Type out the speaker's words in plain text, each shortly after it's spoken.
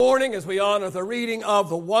Morning as we honor the reading of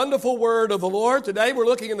the wonderful word of the Lord. Today we're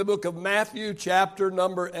looking in the book of Matthew chapter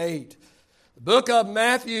number 8. The book of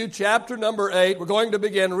Matthew chapter number 8. We're going to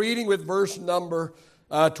begin reading with verse number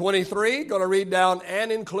 23. Going to read down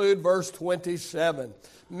and include verse 27.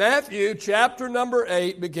 Matthew chapter number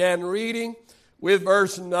 8 began reading with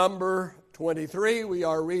verse number 23. We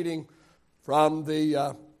are reading from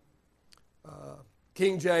the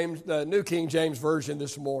New King James Version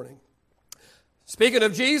this morning. Speaking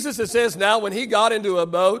of Jesus, it says, "Now when he got into a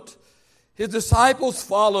boat, his disciples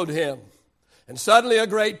followed him. And suddenly a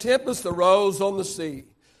great tempest arose on the sea,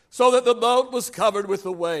 so that the boat was covered with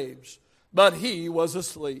the waves. But he was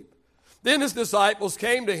asleep. Then his disciples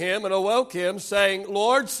came to him and awoke him, saying,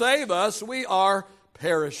 'Lord, save us, we are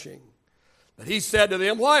perishing.' But he said to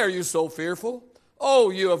them, 'Why are you so fearful? Oh,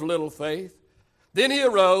 you of little faith.' Then he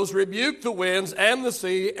arose, rebuked the winds and the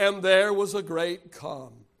sea, and there was a great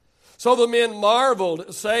calm. So the men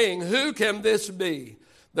marveled, saying, 'Who can this be,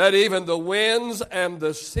 that even the winds and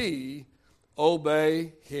the sea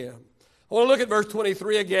obey him?'" I want to look at verse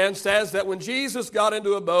 23 again. It says that when Jesus got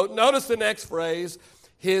into a boat, notice the next phrase,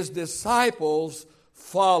 his disciples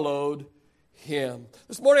followed him.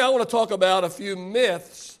 This morning I want to talk about a few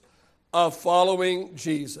myths of following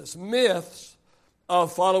Jesus. Myths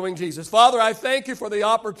of following Jesus. Father, I thank you for the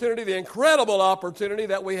opportunity, the incredible opportunity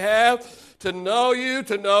that we have to know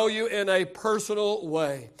you in a personal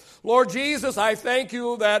way. Lord Jesus, I thank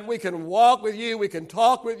you that we can walk with you, we can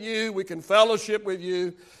talk with you, we can fellowship with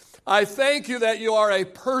you. I thank you that you are a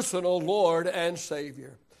personal Lord and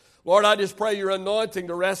Savior. Lord, I just pray your anointing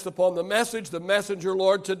to rest upon the message, the messenger,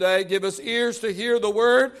 Lord, today. Give us ears to hear the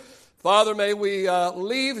word. Father, may we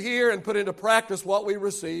leave here and put into practice what we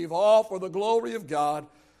receive, all for the glory of God.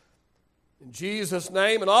 In Jesus'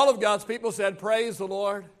 name, and all of God's people said, praise the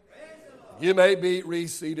Lord. You may be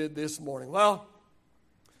reseated this morning. Well,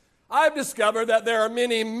 I've discovered that there are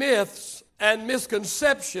many myths and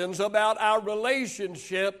misconceptions about our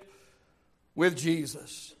relationship with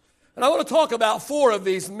Jesus. And I want to talk about 4 of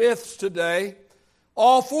these myths today.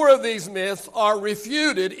 All 4 of these myths are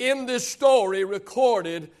refuted in this story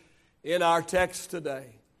recorded in our text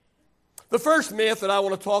today. The first myth that I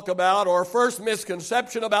want to talk about, or first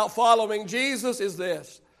misconception about following Jesus, is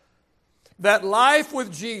this: that life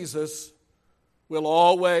with Jesus will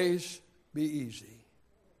always be easy.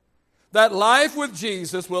 That life with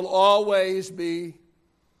Jesus will always be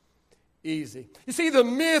easy. You see, the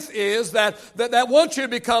myth is that once you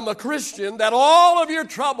become a Christian, that all of your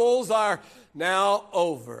troubles are now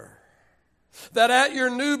over. That at your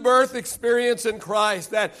new birth experience in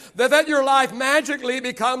Christ, that your life magically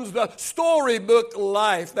becomes the storybook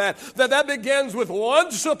life, that begins with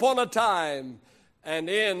once upon a time and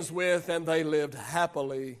ends with, and they lived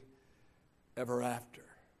happily ever after.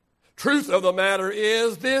 Truth of the matter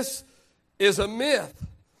is, this is a myth,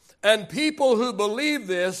 and people who believe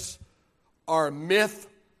this are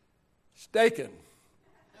myth-staken.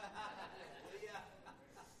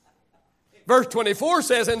 Verse 24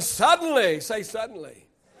 says, "And suddenly," say suddenly,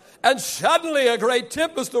 "and suddenly a great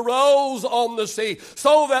tempest arose on the sea,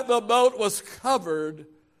 so that the boat was covered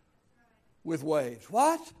with waves."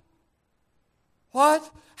 What?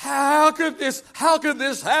 How could this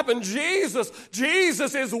happen?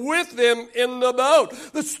 Jesus is with them in the boat.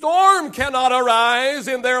 The storm cannot arise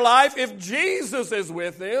in their life if Jesus is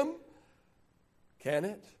with them. Can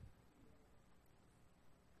it?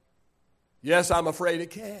 Yes, I'm afraid it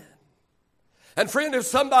can. And friend, if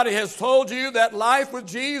somebody has told you that life with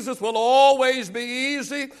Jesus will always be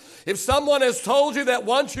easy, if someone has told you that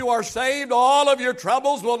once you are saved, all of your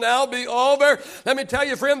troubles will now be over, let me tell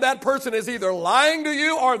you, friend, that person is either lying to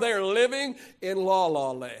you or they're living in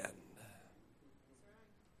la-la land.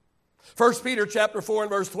 1 Peter chapter 4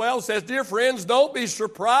 and verse 12 says, "Dear friends, don't be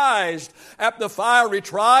surprised at the fiery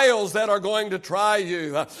trials that are going to try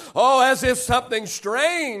you. As if something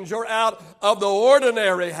strange or out of the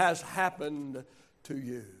ordinary has happened to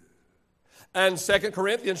you." And 2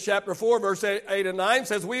 Corinthians chapter 4 verse 8 and 9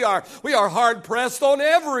 says, we are hard pressed on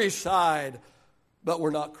every side, but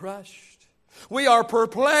we're not crushed. We are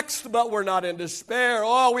perplexed, but we're not in despair.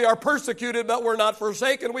 We are persecuted, but we're not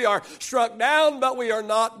forsaken. We are struck down, but we are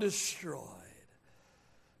not destroyed.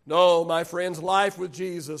 No, my friends, life with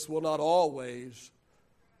Jesus will not always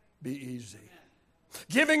be easy.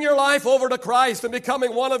 Giving your life over to Christ and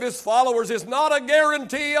becoming one of his followers is not a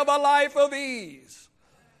guarantee of a life of ease.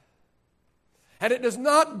 And it does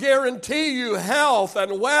not guarantee you health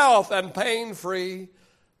and wealth and pain-free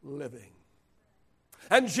living.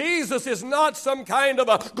 And Jesus is not some kind of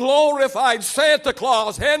a glorified Santa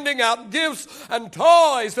Claus handing out gifts and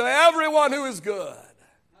toys to everyone who is good.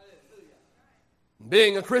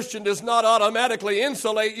 Being a Christian does not automatically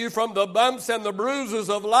insulate you from the bumps and the bruises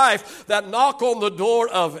of life that knock on the door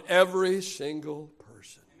of every single person.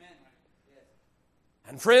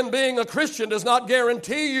 And friend, being a Christian does not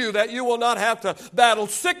guarantee you that you will not have to battle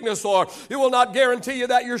sickness, or it will not guarantee you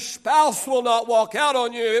that your spouse will not walk out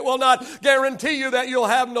on you. It will not guarantee you that you'll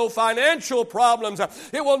have no financial problems.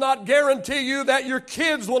 It will not guarantee you that your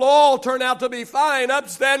kids will all turn out to be fine,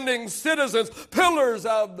 upstanding citizens, pillars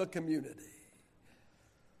of the community.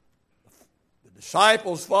 The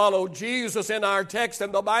disciples followed Jesus in our text,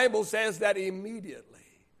 and the Bible says that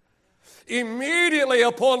Immediately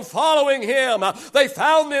upon following him, they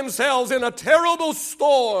found themselves in a terrible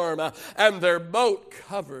storm, and their boat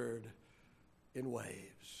covered in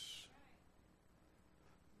waves.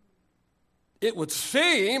 It would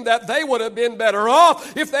seem that they would have been better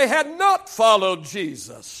off if they had not followed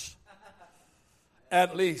Jesus,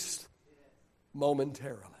 at least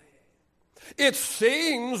momentarily. It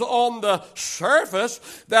seems on the surface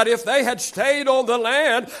that if they had stayed on the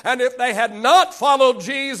land and if they had not followed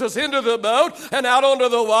Jesus into the boat and out onto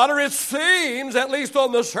the water, it seems, at least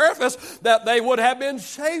on the surface, that they would have been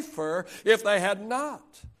safer if they had not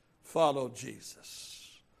followed Jesus,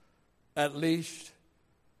 at least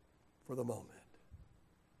for the moment.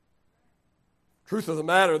 Truth of the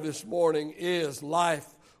matter this morning is life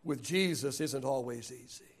with Jesus isn't always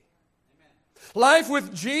easy. Life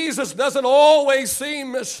with Jesus doesn't always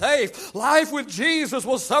seem safe. Life with Jesus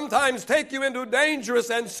will sometimes take you into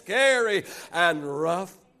dangerous and scary and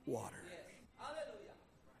rough water.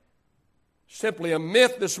 Simply a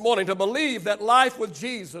myth this morning to believe that life with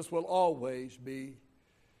Jesus will always be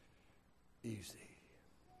easy.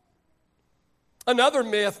 Another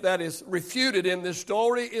myth that is refuted in this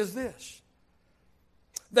story is this: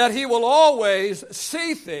 that he will always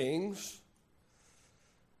see things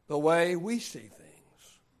the way we see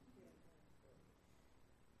things.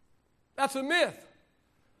 That's a myth.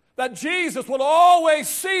 That Jesus will always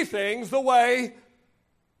see things the way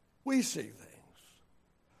we see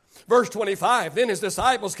things. Verse 25, then his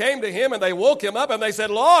disciples came to him and they woke him up and they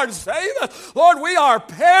said, Lord, save us. Lord, we are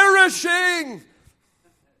perishing.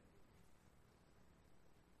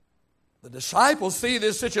 The disciples see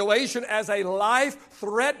this situation as a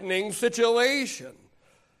life-threatening situation.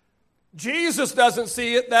 Jesus doesn't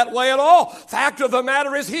see it that way at all. Fact of the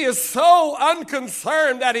matter is, he is so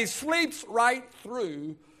unconcerned that he sleeps right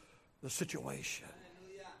through the situation.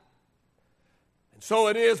 And so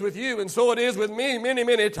it is with you, and so it is with me many,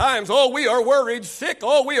 many times. Oh, we are worried sick.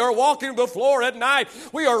 Oh, we are walking the floor at night.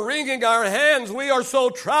 We are wringing our hands. We are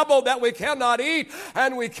so troubled that we cannot eat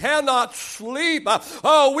and we cannot sleep.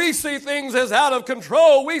 Oh, we see things as out of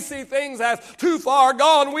control. We see things as too far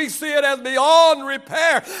gone. We see it as beyond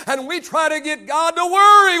repair. And we try to get God to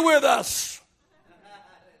worry with us.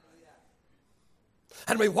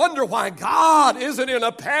 And we wonder why God isn't in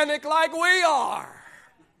a panic like we are.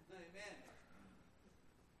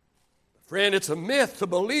 Friend, it's a myth to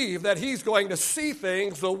believe that he's going to see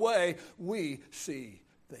things the way we see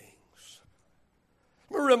things.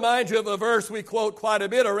 Let me remind you of a verse we quote quite a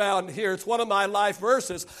bit around here. It's one of my life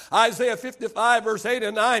verses. Isaiah 55, verse 8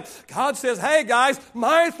 and 9. God says, hey guys,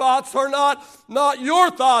 my thoughts are not your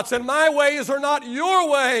thoughts, and my ways are not your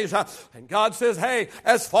ways. And God says, hey,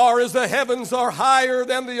 as far as the heavens are higher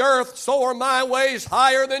than the earth, so are my ways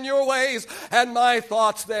higher than your ways, and my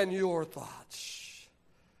thoughts than your thoughts.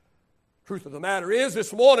 Truth of the matter is,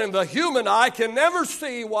 this morning, the human eye can never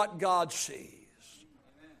see what God sees.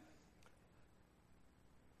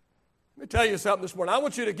 Let me tell you something this morning. I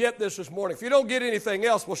want you to get this morning. If you don't get anything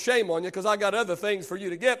else, well, shame on you, because I got other things for you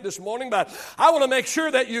to get this morning. But I want to make sure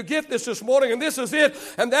that you get this morning, and this is it.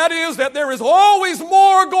 And that is that there is always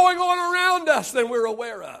more going on around us than we're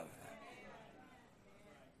aware of.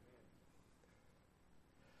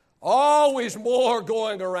 Always more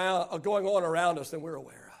going on around us than we're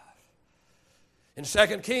aware of. In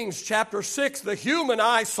 2 Kings chapter 6, the human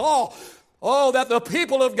eye saw, that the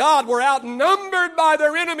people of God were outnumbered by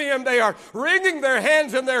their enemy, and they are wringing their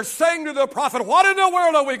hands and they're saying to the prophet, what in the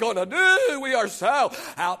world are we going to do? We are so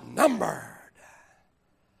outnumbered.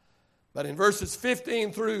 But in verses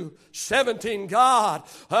 15 through 17, God,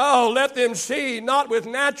 let them see not with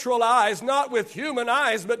natural eyes, not with human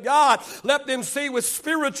eyes, but God, let them see with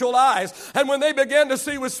spiritual eyes. And when they began to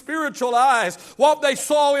see with spiritual eyes, what they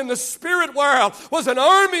saw in the spirit world was an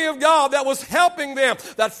army of God that was helping them,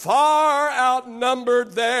 that far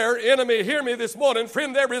outnumbered their enemy. Hear me this morning,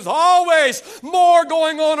 friend, there is always more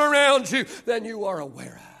going on around you than you are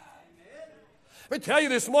aware of. Let me tell you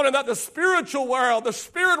this morning that the spiritual world, the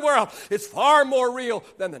spirit world, is far more real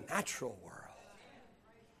than the natural world.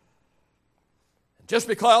 And Just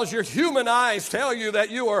because your human eyes tell you that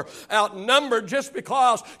you are outnumbered, just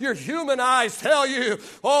because your human eyes tell you,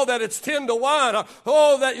 that it's 10-1,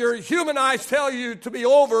 that your human eyes tell you to be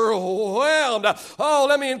overwhelmed.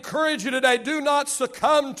 Let me encourage you today, do not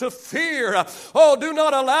succumb to fear. Do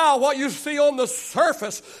not allow what you see on the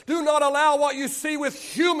surface. Do not allow what you see with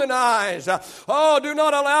human eyes. Do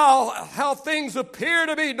not allow how things appear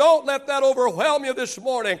to be. Don't let that overwhelm you this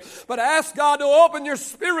morning. But ask God to open your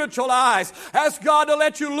spiritual eyes. Ask God to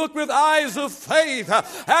let you look with eyes of faith.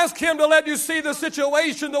 Ask Him to let you see the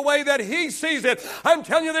situation the way that He sees it. I'm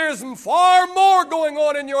telling you, there is far more going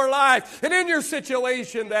on in your life and in your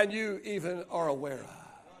situation than you even are aware of.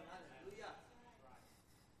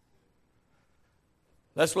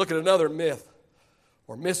 Let's look at another myth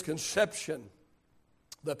or misconception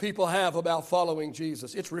that people have about following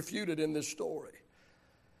Jesus. It's refuted in this story.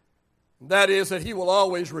 That is that He will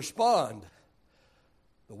always respond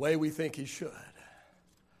the way we think He should.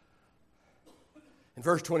 In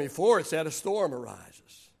verse 24, it said a storm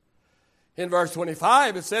arises. In verse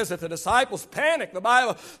 25, it says that the disciples panic. The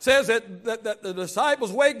Bible says that the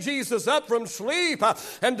disciples wake Jesus up from sleep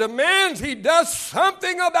and demands He does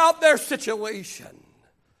something about their situation.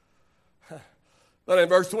 But in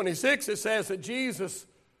verse 26, it says that Jesus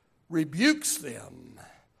rebukes them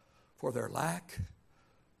for their lack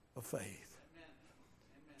of faith.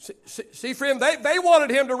 See, friend, they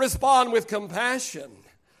wanted Him to respond with compassion.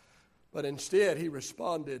 But instead, He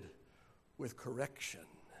responded with correction.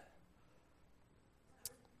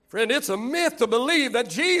 Friend, it's a myth to believe that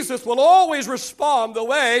Jesus will always respond the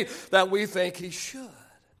way that we think He should.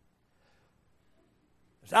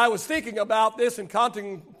 As I was thinking about this and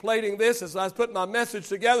contemplating this as I was putting my message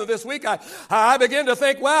together this week, I began to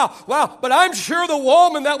think, wow, but I'm sure the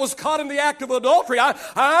woman that was caught in the act of adultery,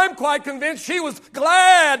 I'm quite convinced she was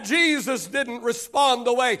glad Jesus didn't respond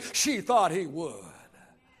the way she thought He would.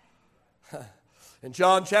 In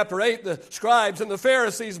John chapter 8, the scribes and the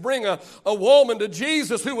Pharisees bring a woman to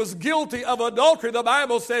Jesus who was guilty of adultery. The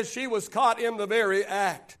Bible says she was caught in the very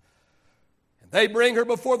act. And they bring her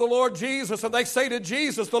before the Lord Jesus and they say to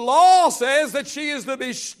Jesus, the law says that she is to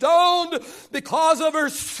be stoned because of her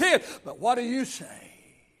sin. But what do you say?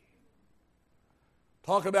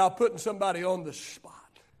 Talk about putting somebody on the spot.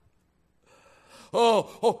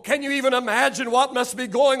 Can you even imagine what must be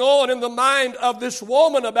going on in the mind of this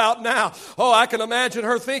woman about now? I can imagine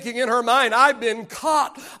her thinking in her mind, I've been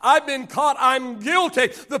caught, I'm guilty.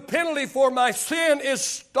 The penalty for my sin is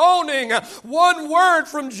stoning. One word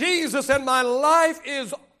from Jesus and my life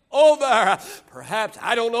is over. Perhaps,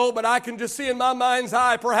 I don't know, but I can just see in my mind's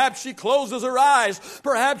eye, perhaps she closes her eyes.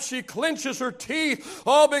 Perhaps she clenches her teeth.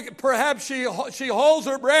 Perhaps she holds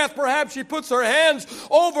her breath. Perhaps she puts her hands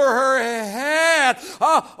over her head.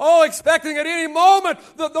 Expecting at any moment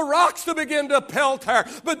the rocks to begin to pelt her.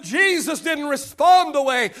 But Jesus didn't respond the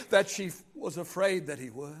way that she was afraid that He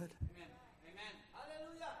would.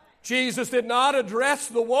 Jesus did not address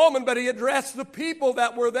the woman, but He addressed the people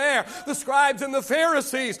that were there, the scribes and the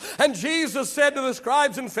Pharisees. And Jesus said to the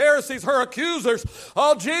scribes and Pharisees, her accusers,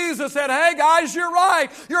 Jesus said, hey guys, you're right.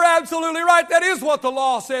 You're absolutely right. That is what the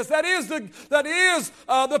law says. That is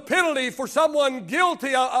the penalty for someone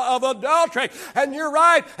guilty of adultery. And you're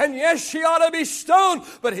right. And yes, she ought to be stoned.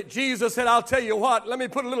 But Jesus said, I'll tell you what, let me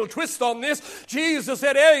put a little twist on this. Jesus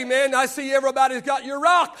said, hey man, I see everybody's got your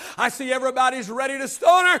rock. I see everybody's ready to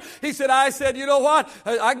stone her. I said, you know what?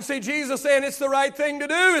 I can see Jesus saying it's the right thing to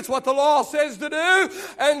do. It's what the law says to do.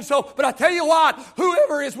 And so, but I tell you what,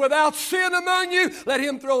 whoever is without sin among you, let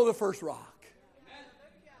him throw the first rock.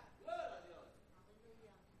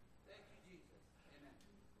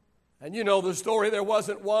 And you know the story, there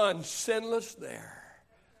wasn't one sinless there.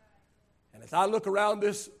 And as I look around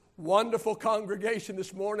this wonderful congregation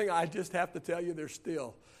this morning, I just have to tell you there's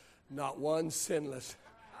still not one sinless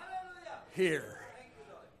here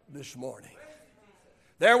this morning.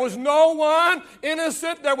 There was no one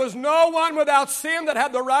innocent. There was no one without sin that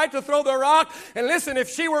had the right to throw the rock. And listen, if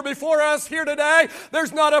she were before us here today,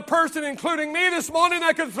 there's not a person, including me this morning,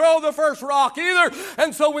 that could throw the first rock either.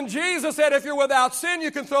 And so when Jesus said, if you're without sin,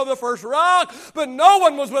 you can throw the first rock. But no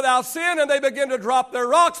one was without sin, and they began to drop their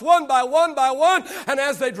rocks one by one by one. And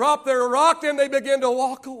as they dropped their rock, then they began to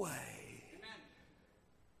walk away.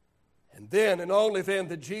 And then, and only then,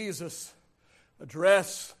 did Jesus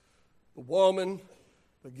address the woman,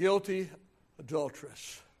 the guilty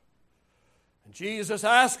adulteress. And Jesus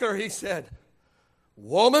asked her, He said,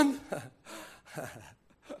 woman,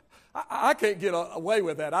 I can't get away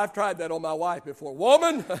with that. I've tried that on my wife before.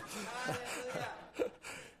 Woman,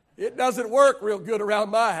 it doesn't work real good around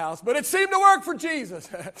my house, but it seemed to work for Jesus.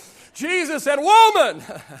 Jesus said, woman,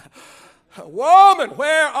 Woman,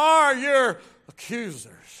 where are your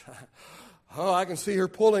accusers? Oh, I can see her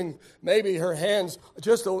pulling maybe her hands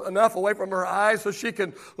just enough away from her eyes so she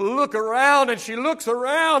can look around. And she looks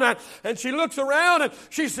around and she looks around and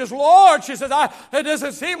she says, Lord, she says, it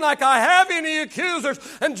doesn't seem like I have any accusers.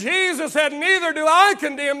 And Jesus said, neither do I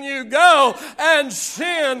condemn you. Go and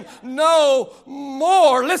sin no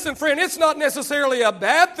more. Listen, friend, it's not necessarily a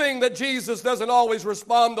bad thing that Jesus doesn't always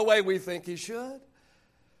respond the way we think he should.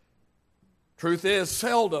 Truth is,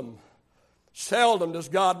 seldom does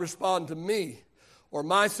God respond to me or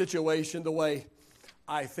my situation the way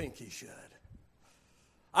I think he should.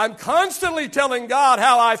 I'm constantly telling God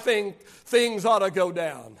how I think things ought to go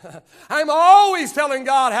down. I'm always telling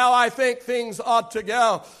God how I think things ought to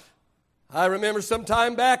go. I remember some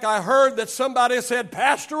time back I heard that somebody said,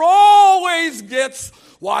 Pastor always gets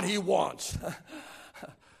what he wants.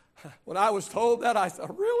 When I was told that, I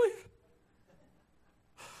thought, really?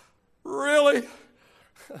 Really?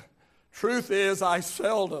 Truth is, I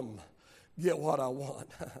seldom get what I want.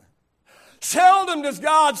 Seldom does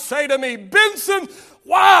God say to me, Benson,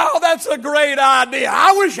 wow, that's a great idea.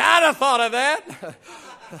 I wish I'd have thought of that.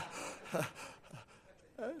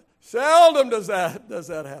 Seldom does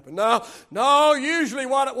that happen. No, usually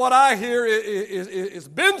what I hear is,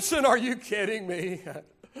 Benson, are you kidding me?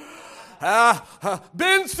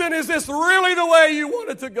 Benson, is this really the way you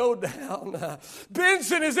want it to go down?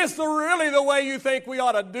 Benson, is this really the way you think we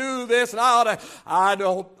ought to do this? And I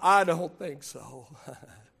don't think so.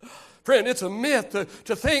 Friend, it's a myth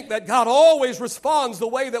to think that God always responds the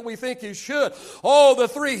way that we think he should. Oh, the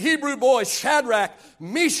three Hebrew boys, Shadrach,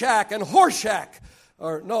 Meshach, and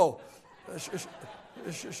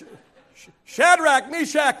Shadrach,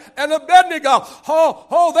 Meshach, and Abednego.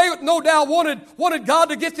 They no doubt wanted God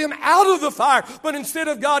to get them out of the fire. But instead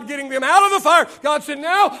of God getting them out of the fire, God said,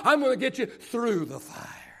 now I'm going to get you through the fire.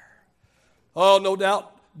 Oh, no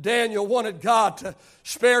doubt Daniel wanted God to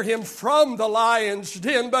spare him from the lion's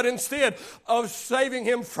den. But instead of saving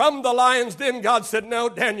him from the lion's den, God said, no,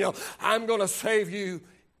 Daniel, I'm going to save you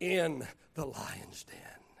in the lion's den.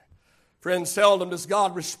 Friends, seldom does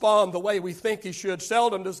God respond the way we think he should.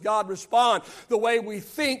 Seldom does God respond the way we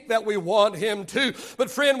think that we want him to.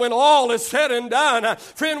 But friend, when all is said and done,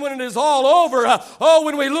 friend, when it is all over,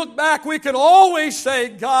 when we look back, we can always say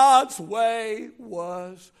God's way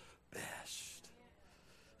was best.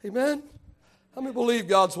 Amen? How many believe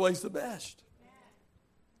God's way is the best?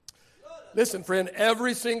 Listen, friend,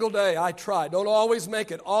 every single day I try. Don't always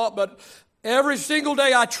make it all, but every single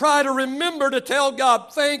day I try to remember to tell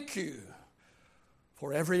God, thank you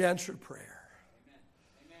for every answered prayer.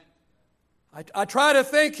 I try to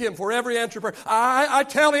thank him for every answered prayer. I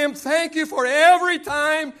tell him thank you for every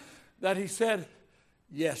time that he said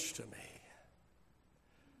yes to me.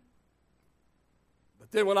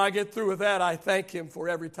 But then when I get through with that, I thank him for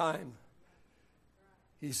every time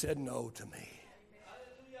he said no to me.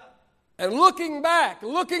 And looking back,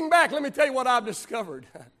 let me tell you what I've discovered.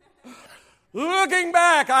 Looking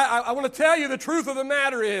back, I want to tell you the truth of the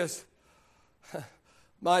matter is,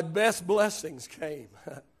 my best blessings came.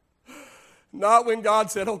 Not when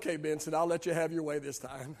God said, okay, Benson, I'll let you have your way this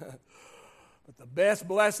time. But the best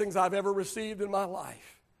blessings I've ever received in my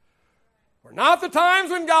life were not the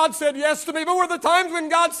times when God said yes to me, but were the times when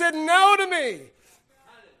God said no to me.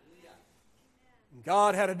 And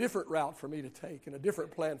God had a different route for me to take and a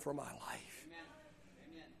different plan for my life.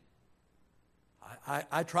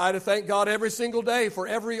 I try to thank God every single day for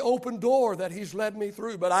every open door that he's led me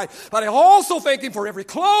through. But I also thank him for every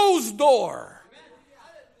closed door.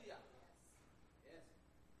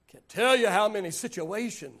 Can't tell you how many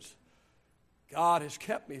situations God has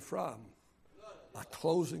kept me from by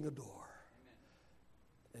closing a door.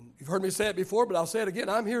 And you've heard me say it before, but I'll say it again.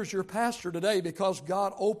 I'm here as your pastor today because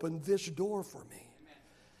God opened this door for me.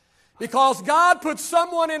 Because God put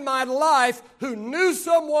someone in my life who knew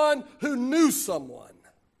someone who knew someone.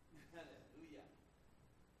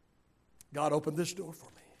 God opened this door for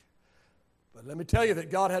me. But let me tell you that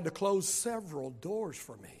God had to close several doors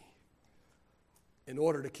for me in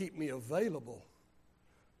order to keep me available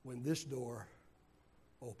when this door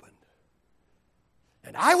opened.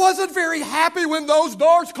 And I wasn't very happy when those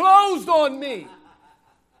doors closed on me.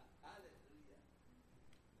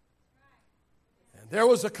 There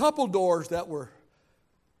was a couple doors that were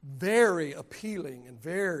very appealing and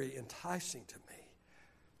very enticing to me.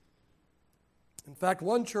 In fact,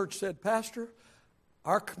 one church said, Pastor,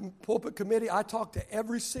 our pulpit committee, I talked to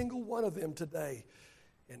every single one of them today.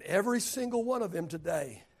 And every single one of them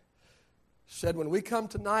today said when we come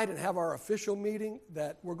tonight and have our official meeting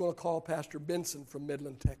that we're going to call Pastor Benson from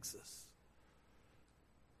Midland, Texas.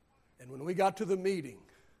 And when we got to the meeting,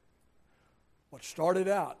 What started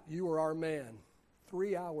out, you were our man,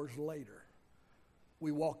 3 hours later,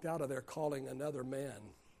 we walked out of there calling another man.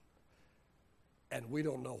 And we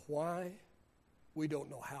don't know why. We don't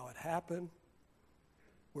know how it happened.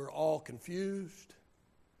 We're all confused.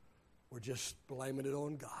 We're just blaming it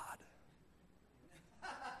on God.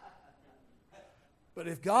 But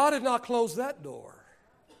if God had not closed that door,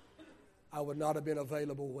 I would not have been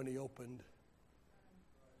available when He opened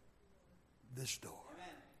this door.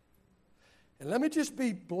 And let me just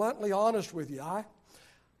be bluntly honest with you. I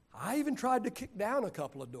even tried to kick down a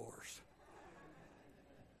couple of doors.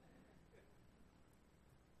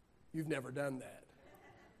 You've never done that.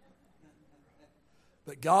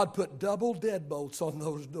 But God put double deadbolts on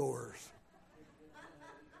those doors.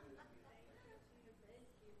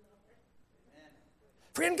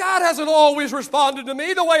 Friend, God hasn't always responded to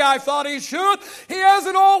me the way I thought He should. He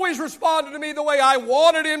hasn't always responded to me the way I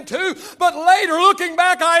wanted Him to. But later, looking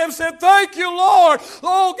back, I have said, thank you, Lord.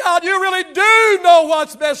 Oh, God, you really do know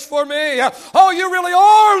what's best for me. Oh, you really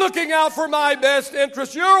are looking out for my best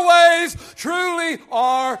interest. Your ways truly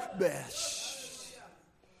are best.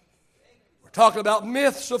 Talking about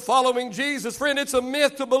myths of following Jesus. Friend, it's a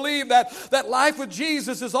myth to believe that life with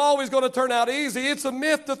Jesus is always going to turn out easy. It's a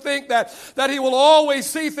myth to think that He will always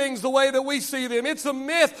see things the way that we see them. It's a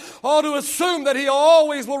myth, to assume that He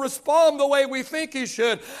always will respond the way we think He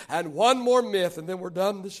should. And one more myth, and then we're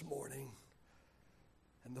done this morning.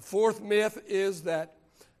 And the fourth myth is that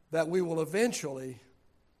we will eventually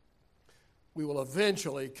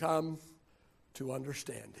come to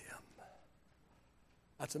understand Him.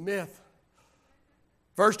 That's a myth.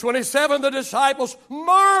 Verse 27, the disciples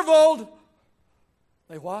marveled.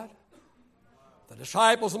 They what? The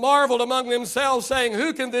disciples marveled among themselves, saying,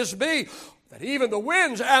 who can this be, that even the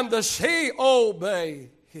winds and the sea obey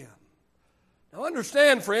Him? Now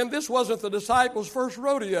understand, friend, this wasn't the disciples' first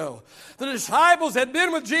rodeo. The disciples had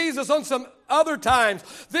been with Jesus on some other times.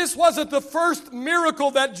 This wasn't the first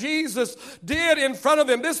miracle that Jesus did in front of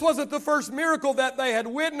them. This wasn't the first miracle that they had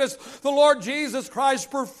witnessed the Lord Jesus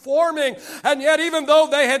Christ performing. And yet, even though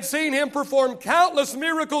they had seen Him perform countless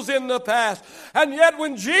miracles in the past, and yet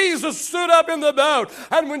when Jesus stood up in the boat,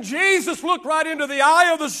 and when Jesus looked right into the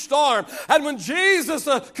eye of the storm, and when Jesus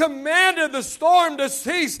commanded the storm to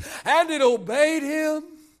cease, and it obeyed Him,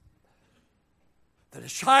 the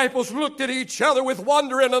disciples looked at each other with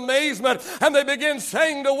wonder and amazement, and they began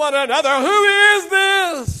saying to one another, who is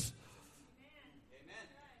this?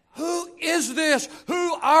 Who is this?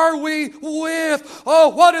 Who are we with? Oh,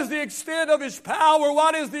 what is the extent of His power?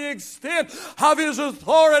 What is the extent of His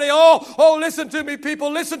authority? Oh, listen to me,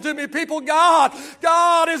 people. Listen to me, people. God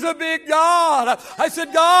is a big God. I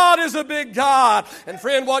said, God is a big God. And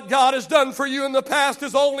friend, what God has done for you in the past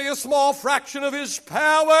is only a small fraction of His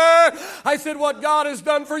power. I said, what God has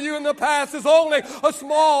done for you in the past is only a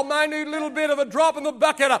small, minute little bit of a drop in the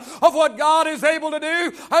bucket of what God is able to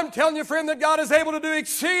do. I'm telling you, friend, that God is able to do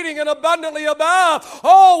exceeding and abundantly above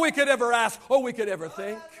all we could ever ask or we could ever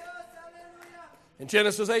think. In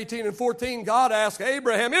Genesis 18 and 14, God asked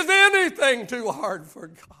Abraham, is anything too hard for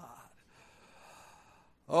God?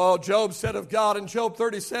 Oh, Job said of God in Job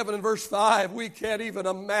 37 and verse 5, we can't even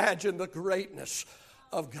imagine the greatness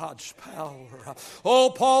of God's power. Oh,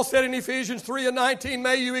 Paul said in Ephesians 3 and 19,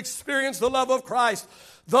 may you experience the love of Christ,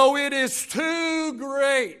 though it is too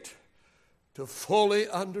great to fully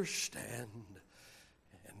understand.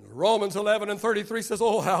 Romans 11 and 33 says,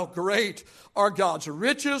 oh, how great are God's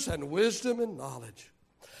riches and wisdom and knowledge.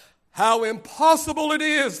 How impossible it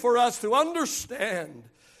is for us to understand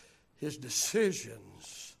His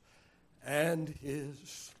decisions and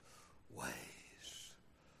His ways.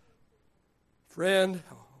 Friend,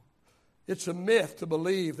 it's a myth to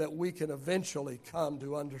believe that we can eventually come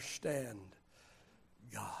to understand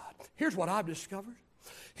God. Here's what I've discovered.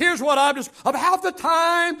 Here's what I've just, about the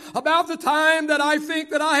time that I think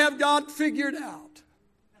that I have God figured out.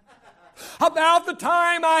 About the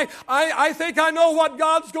time I think I know what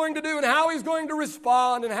God's going to do and how He's going to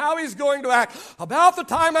respond and how He's going to act. About the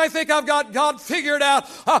time I think I've got God figured out,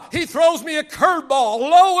 He throws me a curveball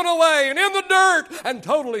low and away and in the dirt and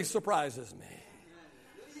totally surprises me.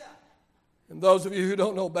 And those of you who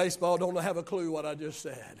don't know baseball don't have a clue what I just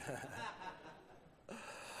said.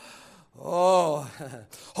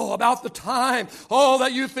 About the time,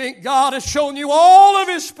 that you think God has shown you all of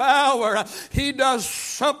His power, He does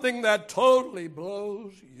something that totally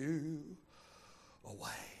blows you away.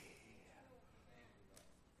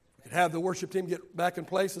 We could have the worship team get back in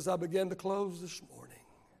place as I begin to close this morning.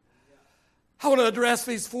 I want to address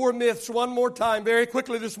these four myths one more time very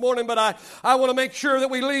quickly this morning, but I want to make sure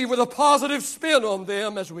that we leave with a positive spin on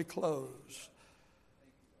them as we close.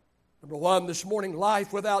 Number one, this morning,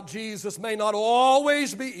 life without Jesus may not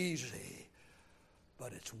always be easy,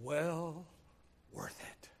 but it's well worth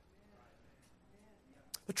it.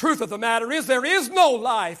 The truth of the matter is there is no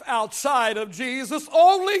life outside of Jesus,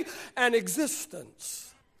 only an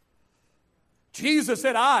existence. Jesus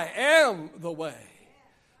said, I am the way.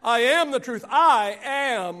 I am the truth. I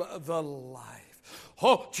am the life.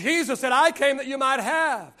 Oh, Jesus said, I came that you might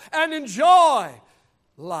have and enjoy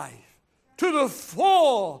life to the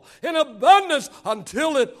full, in abundance,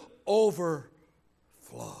 until it overflows.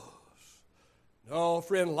 No,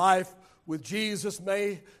 friend, life with Jesus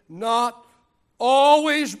may not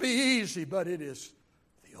always be easy, but it is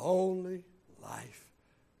the only life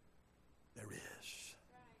there is.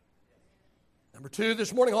 Number two,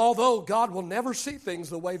 this morning, although God will never see things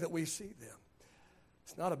the way that we see them,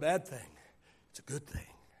 it's not a bad thing. It's a good thing.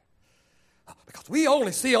 Because we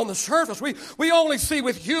only see on the surface. We only see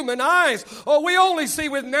with human eyes. Oh, we only see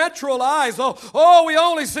with natural eyes. Oh, we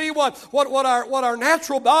only see what our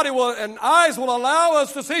natural body and eyes will allow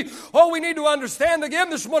us to see. Oh, we need to understand again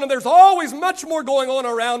this morning, there's always much more going on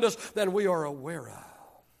around us than we are aware of.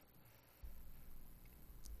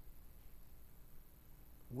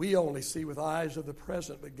 We only see with eyes of the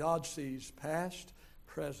present, but God sees past,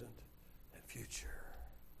 present, and future.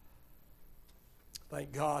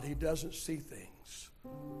 Thank God He doesn't see things the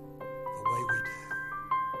way we do.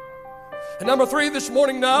 And number three this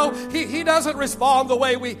morning, no, He doesn't respond the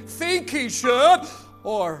way we think He should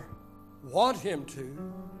or want Him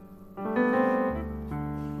to.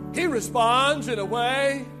 He responds in a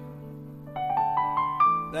way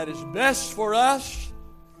that is best for us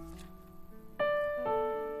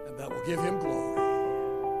and that will give Him glory.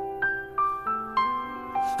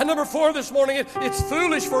 And number four this morning, it's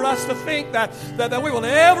foolish for us to think that we will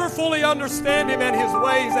ever fully understand Him and His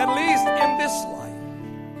ways, at least in this life.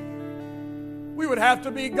 We would have to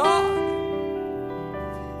be God.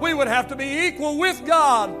 We would have to be equal with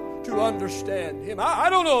God to understand Him. I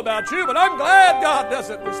don't know about you, but I'm glad God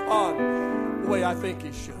doesn't respond the way I think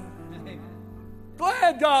He should.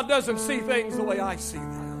 Glad God doesn't see things the way I see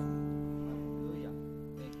them.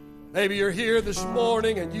 Maybe you're here this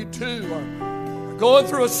morning and you too are going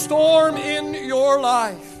through a storm in your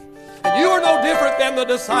life. And you are no different than the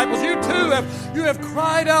disciples. You too have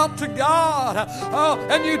cried out to God.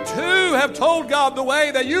 And you too have told God the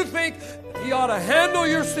way that you think He ought to handle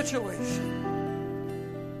your situation.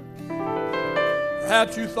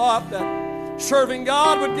 Perhaps you thought that serving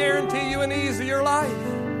God would guarantee you an easier life.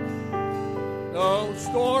 No,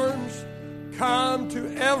 storms come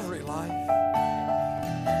to every life.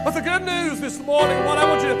 But the good news this morning, what I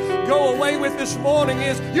want you to go away with this morning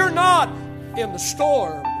is you're not in the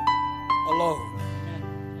storm alone.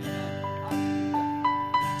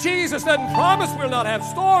 Jesus doesn't promise we'll not have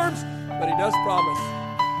storms, but He does promise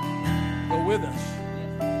He'll go with us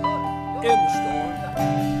in the storm.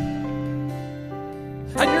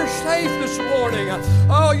 And you're safe this morning.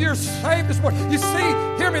 Oh, you're safe this morning. You see,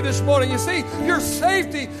 hear me this morning. You see, your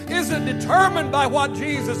safety isn't determined by what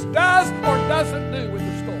Jesus does or doesn't do with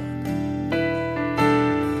the storm.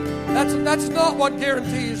 That's not what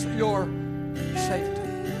guarantees your safety.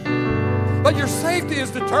 But your safety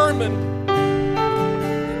is determined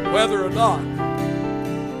whether or not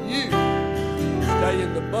you stay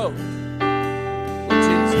in the boat with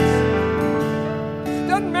Jesus. It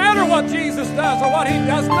doesn't matter what Jesus does or what He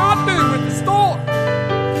does not do with the storm.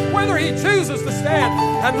 Whether He chooses to stand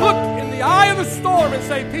and look in the eye of the storm and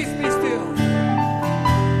say, peace, be still.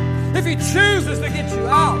 If He chooses to get you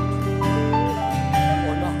out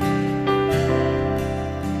or not.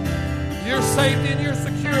 Your safety and your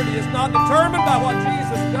security is not determined by what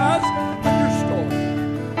Jesus does with your storm.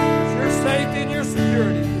 Your safety and your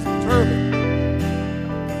security is determined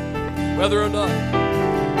whether or not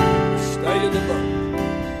you stay in the boat.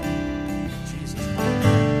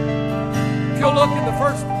 If you'll look in the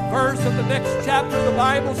first verse of the next chapter, the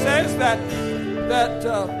Bible says that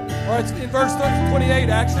or it's in verse 28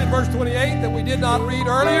 actually, in verse 28 that we did not read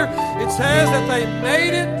earlier, it says that they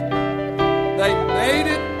made it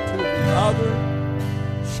to the other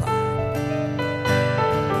side.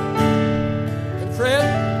 And friend,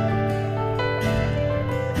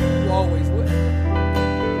 you always will.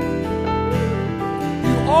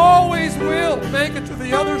 You always will make it to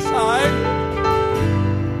the other side.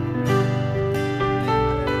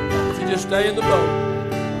 Just stay in the boat.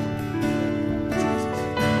 Jesus.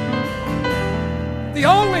 The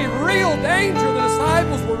only real danger the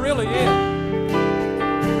disciples were really in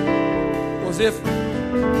was if they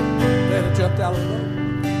had jumped out of the boat.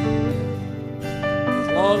 As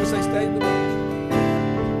long as they stayed in the boat.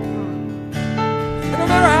 And no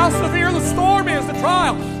matter how severe the storm is, the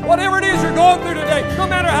trial, Whatever it is you're going through today, no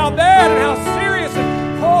matter how bad and how serious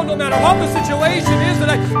and cold, no matter what the situation is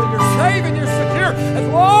today, that you're safe and you're secure as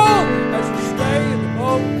long as you stay in the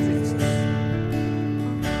boat with Jesus.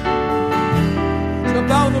 Jump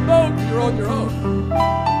out of the boat, you're on your own.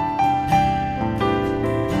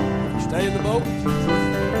 Stay in the boat with Jesus.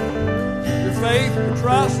 Your faith, your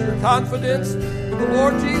trust, your confidence in the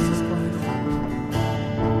Lord Jesus Christ.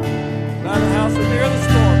 No matter how severe the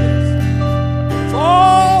storm is, it's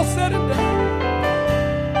all said and done.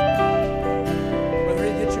 Whether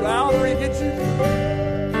He gets you out or He gets you through,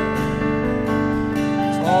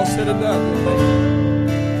 it's all said and done.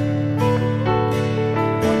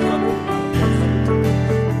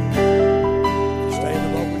 Stay in the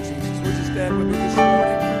boat with Jesus. Would you stand with me this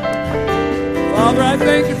morning? Father, I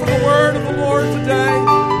thank you for the word of the Lord today.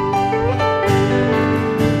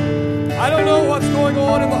 I don't know what's going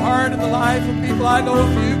on in the heart and the life of people. I know a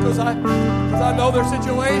few because I know their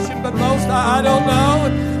situation, but most I don't know.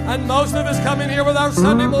 And most of us come in here with our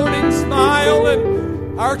Sunday morning smile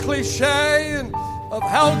and our cliche and of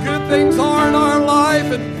how good things are in our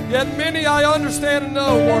life. And yet many I understand and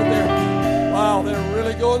know, Lord, they're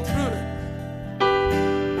really going through it.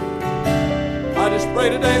 I just pray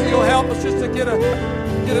today that you'll help us just to get a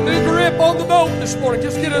new grip on the boat this morning.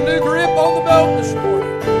 Just get a new grip on the boat this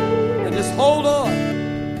morning. And just hold on.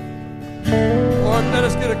 Lord, let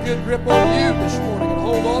us get a good grip on you this morning and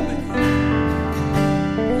hold on to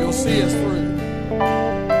you. You'll see us through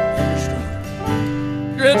every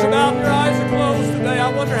storm. Your heads are bowed and your eyes are closed today.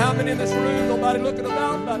 I wonder how many in this room, nobody looking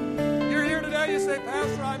about, but you're here today, you say,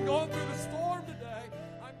 Pastor, I'm going through this